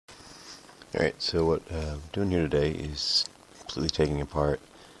Alright, so what I'm doing here today is completely taking apart,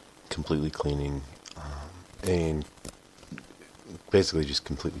 completely cleaning, and basically just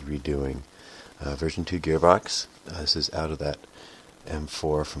completely redoing version 2 Gearbox. This is out of that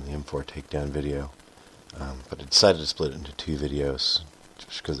M4 from the M4 takedown video, but I decided to split it into two videos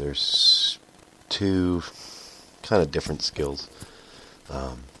just because there's two kind of different skills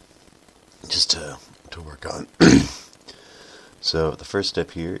just to work on. So the first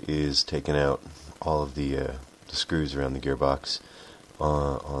step here is taking out all of the screws around the gearbox.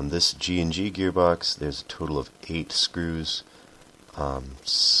 On this G&G gearbox, there's a total of 8 screws.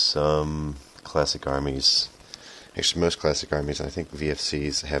 Some classic armies, actually most classic armies, I think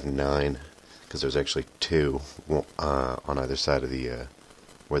VFCs have 9, because there's actually 2 on either side of the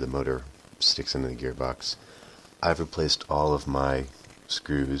where the motor sticks into the gearbox. I've replaced all of my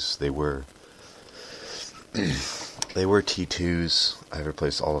screws. They were T2s. I've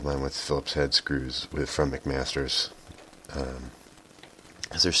replaced all of mine with Phillips head screws from McMaster's,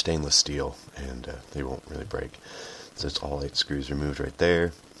 because they're stainless steel and they won't really break. So it's all 8 screws removed right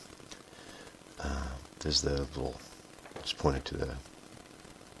there. There's the little, just pointed to the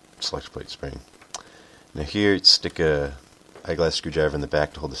select plate spring. Now here, stick a eyeglass screwdriver in the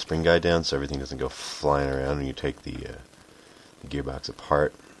back to hold the spring guide down so everything doesn't go flying around when you take the gearbox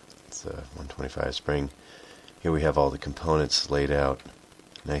apart. It's a 125 spring. Here we have all the components laid out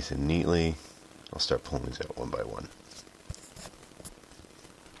nice and neatly. I'll start pulling these out one by one.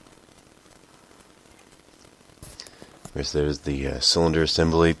 There's the cylinder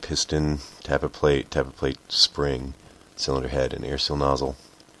assembly, piston, tappet plate spring, cylinder head, and air seal nozzle.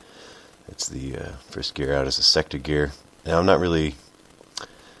 It's the first gear out is a sector gear. Now I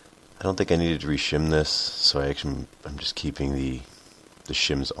don't think I needed to reshim this, so I'm just keeping the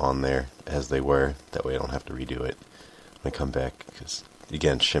shims on there as they were. That way I don't have to redo it when I come back, because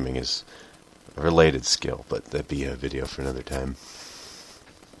again, shimming is a related skill, but that'd be a video for another time.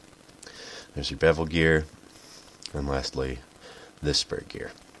 There's your bevel gear, and lastly, this spur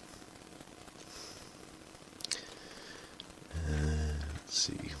gear. Let's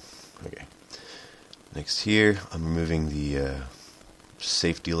see. Okay. Next here, I'm removing the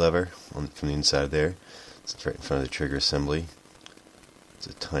safety lever from the inside there. It's right in front of the trigger assembly. It's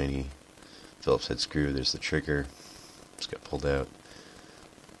a tiny Phillips head screw. There's the trigger. Just got pulled out.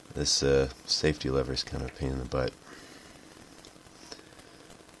 This safety lever is kind of a pain in the butt.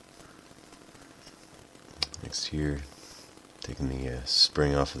 Next here, taking the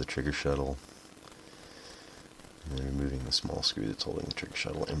spring off of the trigger shuttle, and then removing the small screw that's holding the trigger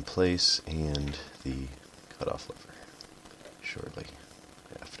shuttle in place, and the cutoff lever shortly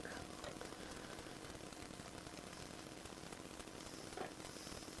after.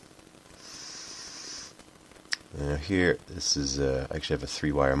 Now here, this is I actually have a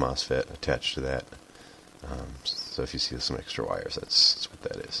 3-wire MOSFET attached to that. So if you see some extra wires, that's what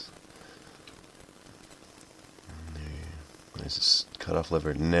that is. There's this cutoff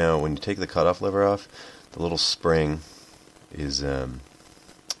lever. Now, when you take the cutoff lever off, the little spring is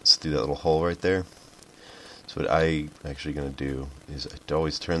it's through that little hole right there. So what I'm actually going to do is I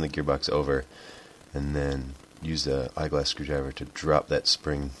always turn the gearbox over and then use the eyeglass screwdriver to drop that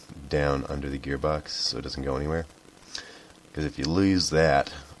spring down under the gearbox so it doesn't go anywhere. Because if you lose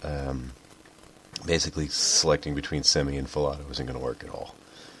that, basically selecting between semi and full auto isn't going to work at all.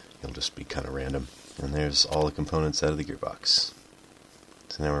 It'll just be kind of random. And there's all the components out of the gearbox.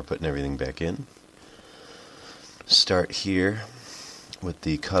 So now we're putting everything back in. Start here with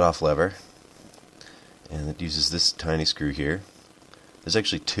the cutoff lever, and it uses this tiny screw here. There's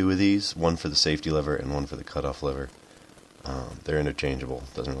actually 2 of these, one for the safety lever and one for the cutoff lever. They're interchangeable,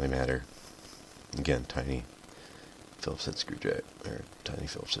 doesn't really matter. Again, tiny Phillips head screwdriver, or tiny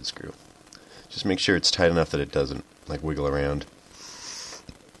Phillips head screw. Just make sure it's tight enough that it doesn't like wiggle around,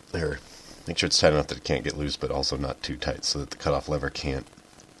 or make sure it's tight enough that it can't get loose, but also not too tight so that the cutoff lever can't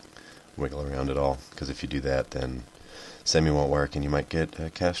wiggle around at all. Because if you do that, then semi won't work, and you might get a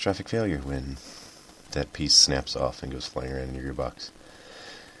catastrophic failure when that piece snaps off and goes flying around in your gearbox.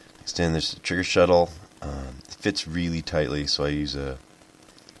 Next in, there's the trigger shuttle. It fits really tightly, so I use a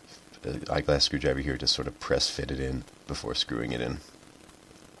eyeglass screwdriver here to sort of press fit it in before screwing it in.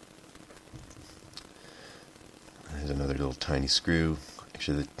 There's another little tiny screw.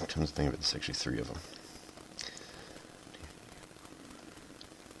 Actually, come to think of it, there's actually 3 of them.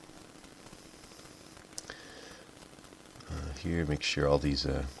 Here, make sure all these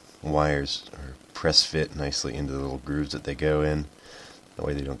wires are press fit nicely into the little grooves that they go in. That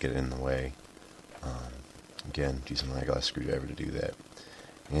way they don't get in the way. Again, using an eyeglass screwdriver to do that.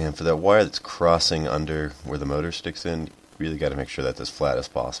 And for that wire that's crossing under where the motor sticks in, you really got to make sure that's as flat as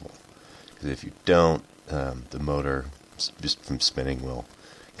possible. because if you don't, the motor, just from spinning, will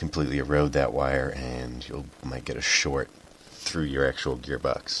completely erode that wire, and you might get a short through your actual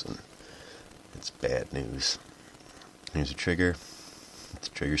gearbox, and it's bad news. Here's a trigger. The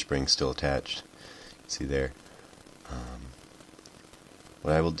trigger spring still attached. You can see there.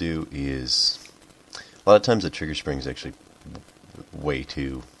 What I will do is, a lot of times the trigger spring is actually way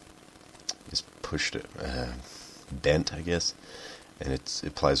too, is pushed, bent, I guess, and it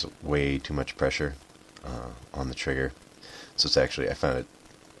applies way too much pressure on the trigger. So it's actually, I found it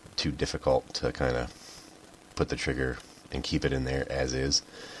too difficult to kind of put the trigger and keep it in there as is.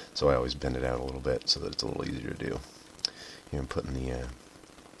 So I always bend it out a little bit so that it's a little easier to do. Here I'm putting the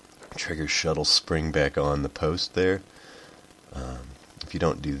trigger shuttle spring back on the post there. If you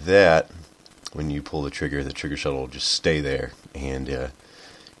don't do that, when you pull the trigger shuttle will just stay there, and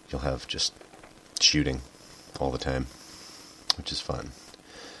you'll have just shooting all the time, which is fun.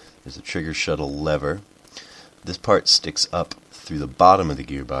 There's a trigger shuttle lever. This part sticks up through the bottom of the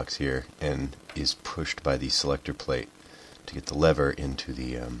gearbox here and is pushed by the selector plate to get the lever into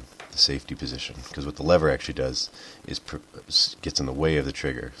the safety position. Because what the lever actually does is gets in the way of the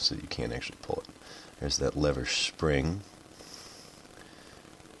trigger, so you can't actually pull it. There's that lever spring,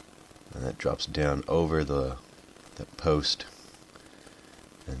 and that drops down over the post,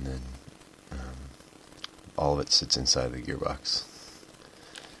 and then all of it sits inside the gearbox.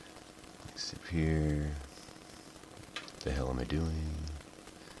 Let's see up here. What the hell am I doing?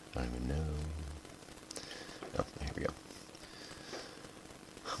 I don't even know. Oh, here we go.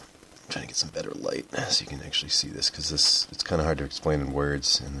 I'm trying to get some better light so you can actually see this, because it's kind of hard to explain in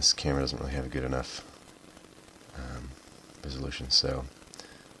words, and this camera doesn't really have a good enough resolution. So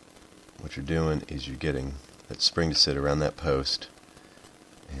what you're doing is you're getting that spring to sit around that post,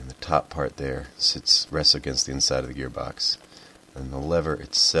 and the top part there rests against the inside of the gearbox, and the lever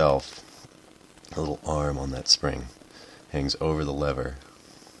itself, a little arm on that spring, hangs over the lever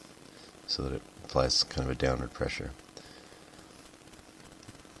so that it applies kind of a downward pressure.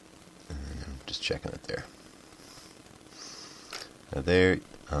 And I'm just checking it there. Now there,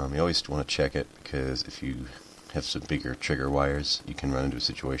 you always want to check it, because if you have some bigger trigger wires, you can run into a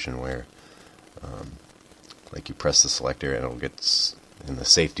situation where like you press the selector and the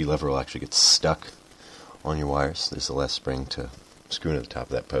safety lever will actually get stuck on your wires. There's a less spring to screw into the top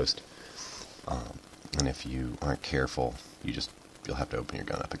of that post. And if you aren't careful, you'll have to open your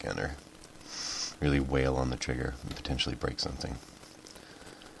gun up again or really wail on the trigger and potentially break something.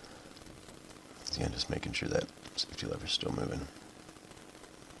 So again, just making sure that safety lever's still moving.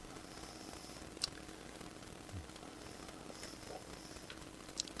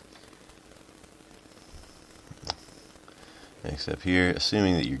 Next up here,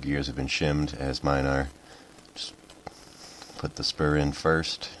 assuming that your gears have been shimmed, as mine are, just put the spur in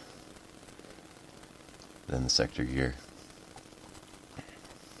first, then the sector gear,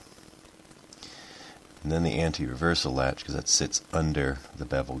 and then the anti-reversal latch, because that sits under the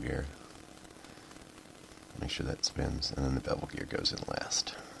bevel gear. Make sure that spins, and then the bevel gear goes in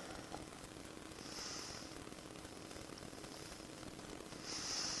last.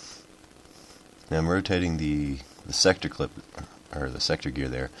 Now I'm rotating the sector clip, or the sector gear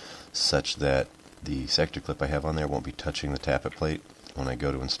there, such that the sector clip I have on there won't be touching the tappet plate when I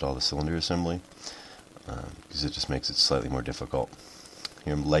go to install the cylinder assembly, because it just makes it slightly more difficult.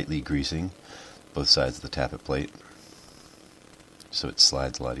 Here I'm lightly greasing both sides of the tappet plate so it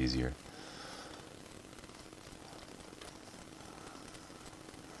slides a lot easier.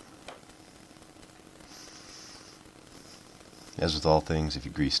 As with all things, if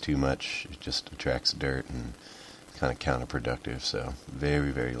you grease too much, it just attracts dirt and kind of counterproductive, so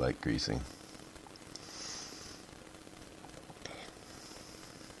very, very light greasing.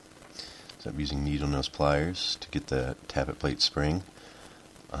 So I'm using needle nose pliers to get the tappet plate spring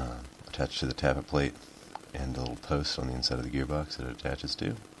attached to the tappet plate and the little post on the inside of the gearbox that it attaches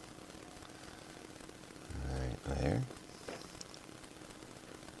to. Right there.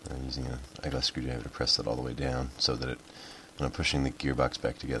 I'm using an eyeglass screwdriver to press that all the way down so that when I'm pushing the gearbox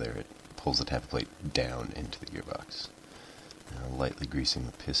back together, it pulls the tappet plate down into the gearbox. Now lightly greasing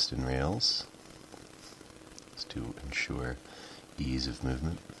the piston rails just to ensure ease of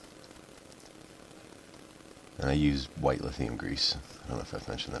movement. And I use white lithium grease. I don't know if I've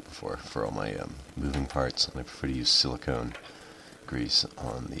mentioned that before, for all my moving parts, and I prefer to use silicone grease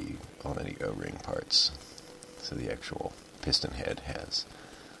on any O-ring parts. So the actual piston head has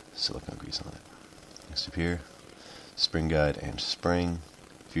silicone grease on it. Next up here, spring guide and spring.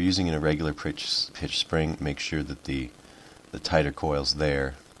 If you're using an irregular pitch spring, make sure that the tighter coils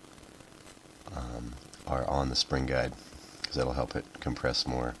there are on the spring guide, because that'll help it compress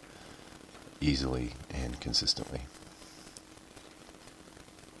more easily and consistently.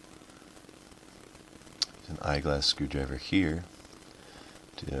 There's an eyeglass screwdriver here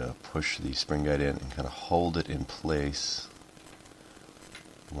to push the spring guide in and kind of hold it in place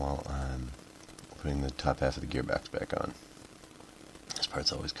while I'm putting the top half of the gearbox back on. This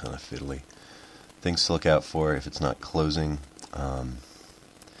part's always kind of fiddly. Things to look out for if it's not closing.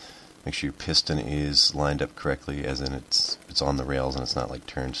 Make sure your piston is lined up correctly, as in it's on the rails and it's not like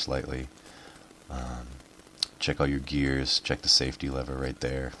turned slightly. Check all your gears, check the safety lever right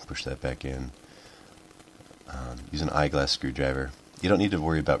there, push that back in. Use an eyeglass screwdriver. You don't need to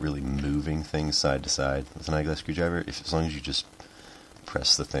worry about really moving things side to side with an eyeglass screwdriver, as long as you just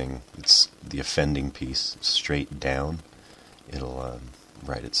press the thing, it's the offending piece straight down, it'll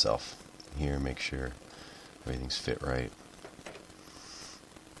right itself. Here, make sure everything's fit right.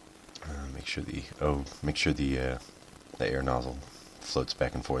 Make sure the air nozzle floats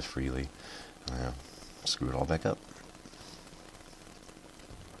back and forth freely. Screw it all back up.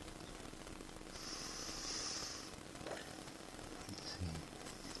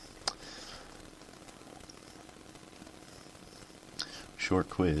 Short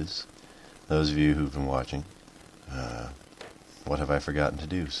quiz. Those of you who've been watching, what have I forgotten to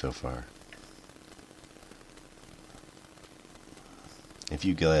do so far? If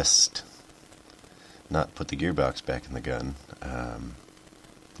you guessed not put the gearbox back in the gun,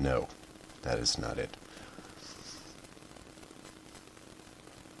 no, that is not it.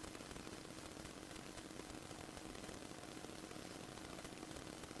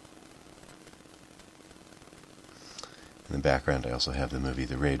 In the background I also have the movie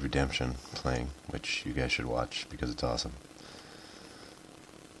The Raid Redemption playing, which you guys should watch because it's awesome.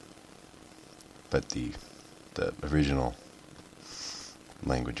 But the original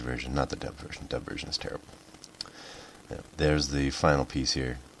language version, not the dub version. Dub version is terrible. Yeah, there's the final piece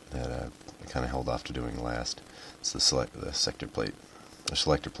here that I kind of held off to doing last. It's the selector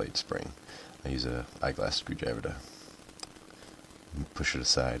plate spring. I use a eyeglass screwdriver to push it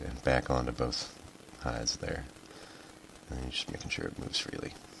aside and back onto both sides there. And you're just making sure it moves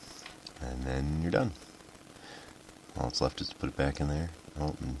freely. And then you're done. All that's left is to put it back in there.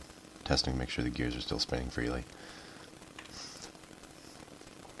 And testing to make sure the gears are still spinning freely.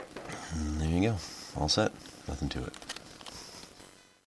 And there you go. All set. Nothing to it.